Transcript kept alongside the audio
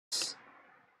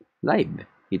live.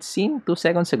 It's seen 2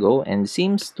 seconds ago and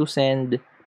seems to send.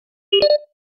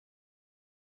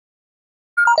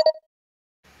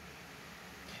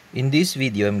 In this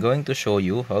video, I'm going to show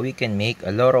you how we can make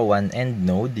a Lorawan end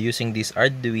node using this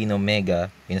Arduino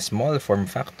Mega in a small form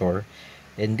factor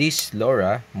and this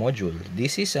LoRa module.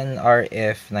 This is an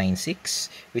RF96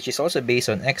 which is also based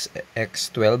on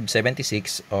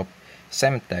SX1276 of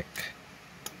Semtech.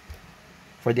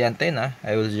 For the antenna,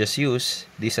 I will just use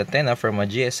this antenna from a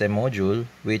GSM module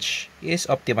which is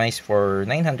optimized for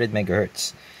 900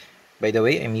 MHz. By the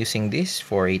way, I'm using this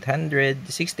for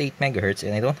 868 MHz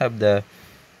and I don't have the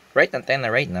right antenna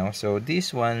right now, so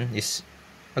this one is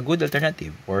a good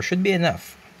alternative or should be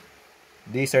enough.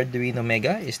 This Arduino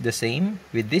Mega is the same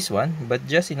with this one but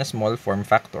just in a small form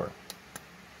factor.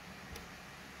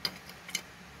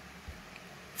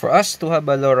 For us to have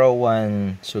a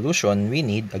LoRaWAN solution, we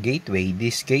need a gateway.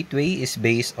 This gateway is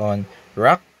based on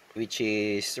RAC, which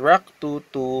is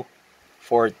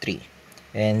RAC2243.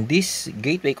 And this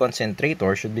gateway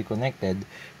concentrator should be connected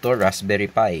to a Raspberry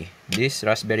Pi. This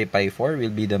Raspberry Pi 4 will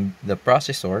be the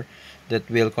processor that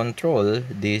will control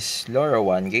this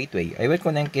LoRaWAN gateway. I will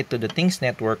connect it to the Things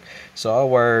network, so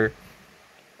our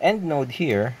end node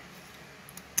here,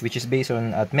 which is based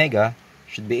on Atmega,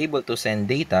 should be able to send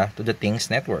data to the Things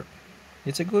network.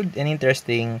 It's a good and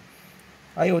interesting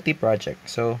IoT project.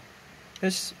 So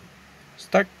let's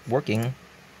start working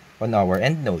on our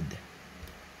end node.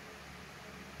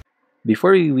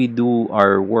 Before we do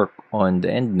our work on the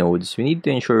end nodes, we need to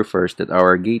ensure first that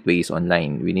our gateway is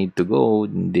online. We need to go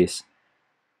in this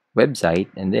website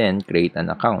and then create an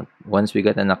account. Once we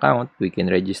get an account, we can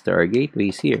register our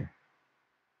gateways here.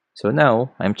 So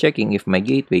now, I'm checking if my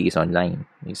gateway is online.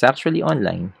 It's actually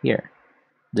online here.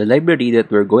 The library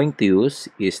that we're going to use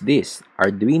is this,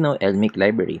 Arduino Lmic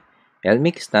library.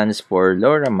 Lmic stands for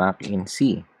LoRaMac in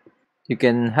C. You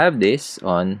can have this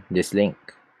on this link.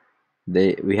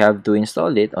 We have to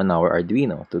install it on our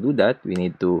Arduino. To do that, we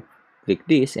need to click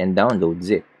this and download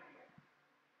zip.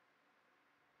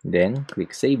 Then,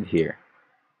 click save here.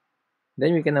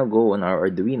 Then we can now go on our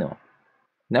Arduino.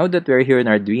 Now that we're here in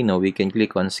Arduino, we can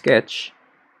click on Sketch,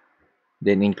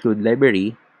 then include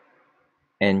library,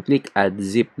 and click Add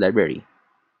Zip Library.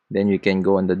 Then we can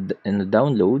go on the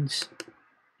Downloads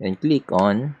and click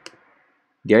on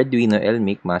the Arduino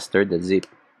Lmic master.zip.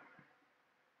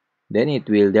 Then the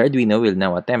Arduino will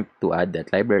now attempt to add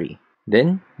that library.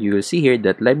 Then you will see here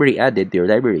that library added to your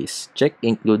libraries. Check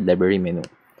Include Library menu.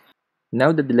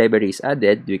 Now that the library is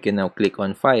added, we can now click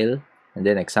on File and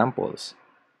then Examples.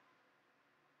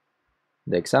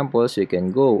 The examples, we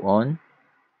can go on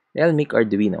Lmic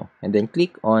Arduino and then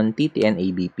click on TTN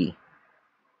ABP.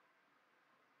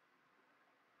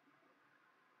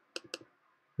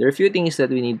 There are a few things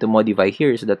that we need to modify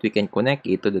here so that we can connect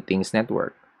it to the Things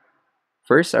network.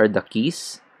 First are the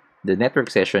keys, the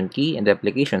network session key and the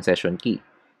application session key.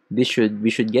 We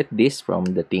should get this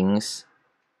from the Things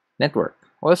network.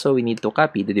 Also, we need to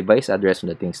copy the device address from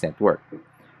the Things network.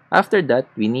 After that,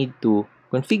 we need to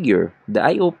configure the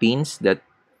I/O pins that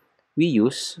we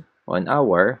use on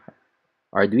our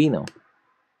Arduino.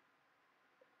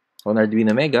 On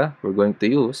Arduino Mega, we're going to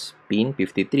use pin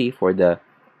 53 for the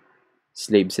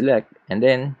slave select, and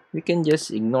then we can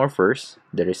just ignore first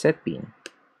the reset pin.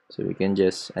 So we can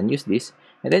just unuse this,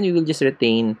 and then we will just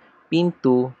retain pin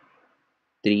 2,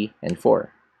 3, and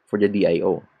 4 for the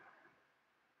DIO.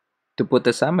 To put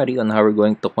a summary on how we're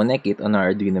going to connect it on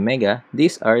our Arduino Mega,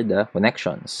 these are the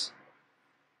connections.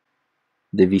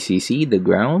 The VCC, the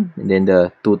ground, and then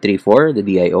the 2, 3, 4, the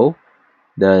DIO,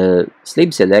 the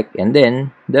slave select, and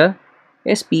then the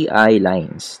SPI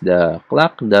lines, the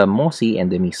clock, the MOSI,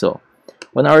 and the MISO.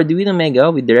 On our Arduino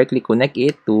Mega, we directly connect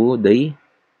it to the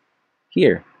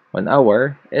here on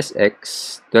our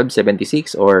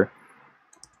SX1276 or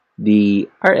the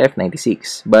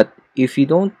RF96. But if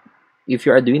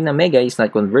your Arduino Mega is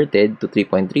not converted to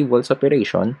 3.3 volts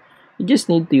operation, you just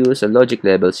need to use a logic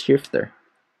level shifter,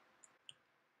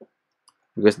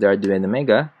 because the Arduino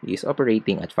Mega is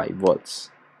operating at 5 volts.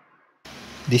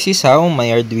 This is how my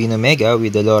Arduino Mega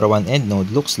with the Lorawan end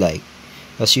node looks like.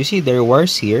 As you see, there are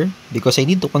wires here because I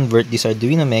need to convert this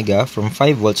Arduino Mega from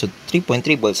 5 volts to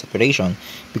 3.3 volts operation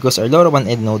because our Lorawan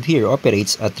end node here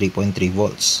operates at 3.3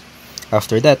 volts.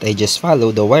 After that, I just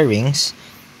follow the wirings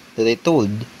that I told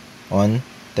on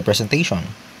the presentation.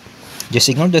 Just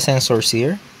ignore the sensors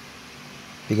here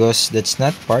because that's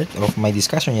not part of my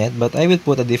discussion yet, but I will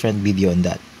put a different video on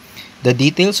that. The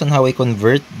details on how I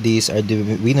convert this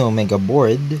Arduino Mega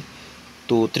board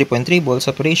to 3.3 volts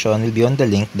operation will be on the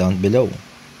link down below.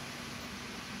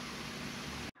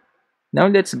 Now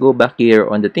let's go back here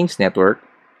on the Things network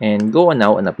and go on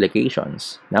now on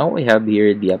applications. Now I have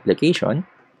here the application,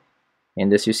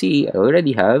 and as you see, I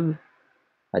already have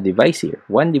a device here,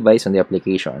 one device on the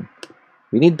application.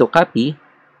 We need to copy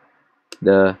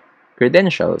the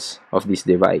credentials of this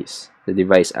device, the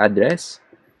device address,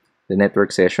 the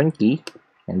network session key,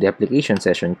 and the application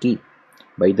session key.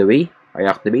 By the way, our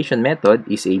activation method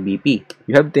is ABP.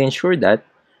 You have to ensure that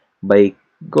by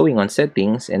going on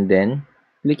settings and then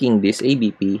clicking this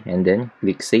ABP and then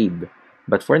click save.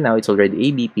 But for now, it's already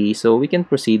ABP, so we can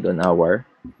proceed on our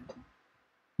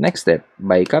next step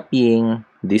by copying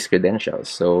these credentials.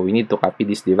 So we need to copy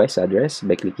this device address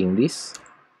by clicking this.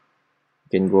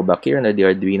 You can go back here under the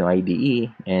Arduino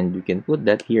IDE and we can put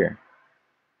that here.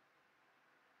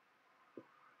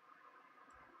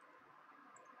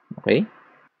 Okay.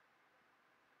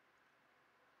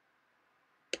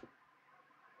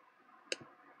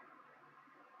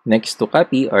 Next to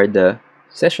copy are the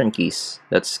session keys.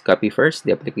 Let's copy first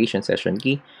the application session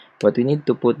key, but we need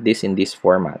to put this in this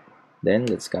format. Then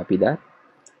let's copy that.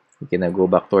 We can now go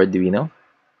back to Arduino.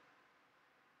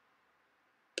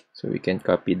 So we can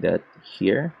copy that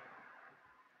here.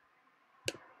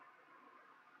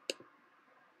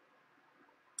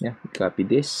 Yeah, copy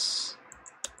this.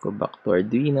 Go back to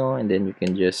Arduino and then we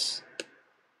can just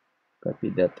copy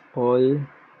that all.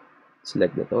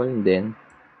 Select that all and then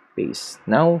paste.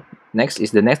 Now, next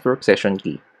is the network session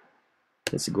key.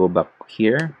 Let's go back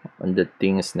here on the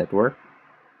things network.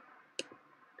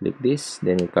 Click this,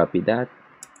 then we copy that.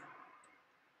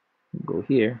 Go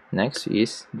here. Next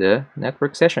is the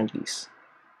network session keys.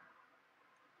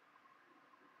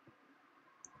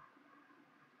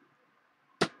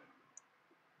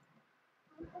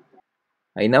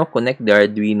 I now connect the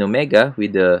Arduino Mega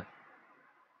with the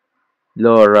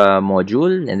LoRa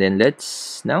module, and then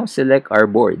let's now select our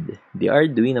board, the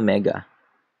Arduino Mega.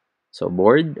 So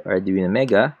board, Arduino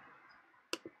Mega.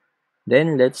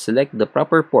 Then let's select the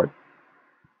proper port.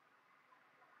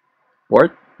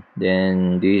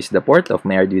 Then this is the port of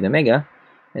my Arduino Mega.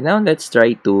 And now let's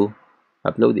try to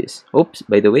upload this. Oops,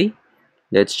 by the way,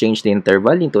 let's change the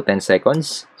interval into 10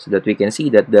 seconds so that we can see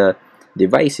that the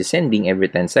device is sending every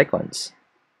 10 seconds.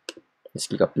 Let's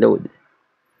click upload.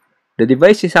 The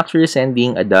device is actually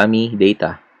sending a dummy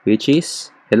data, which is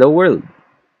hello world.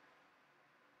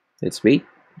 Let's wait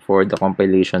for the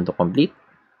compilation to complete.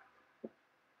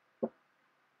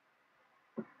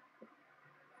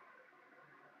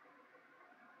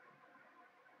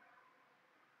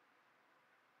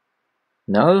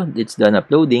 Now it's done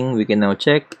uploading, we can now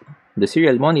check the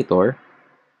serial monitor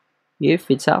if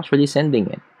it's actually sending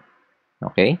it.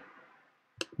 Okay,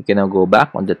 we can now go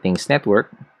back on the things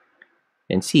network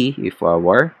and see if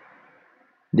our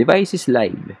device is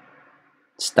live.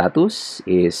 Status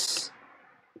is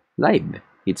live.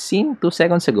 It seemed 2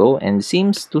 seconds ago and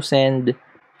seems to send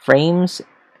frames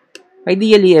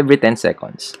ideally every 10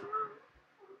 seconds.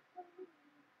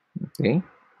 Okay,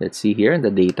 let's see here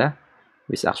the data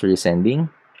is actually sending.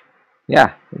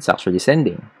 Yeah, it's actually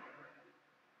sending.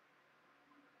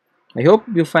 I hope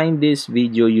you find this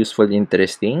video useful,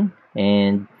 interesting,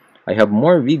 and I have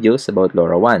more videos about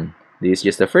Lorawan. This is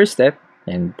just the first step,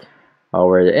 and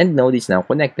our end node is now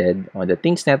connected on the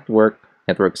Things Network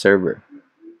server.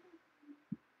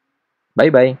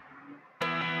 Bye-bye.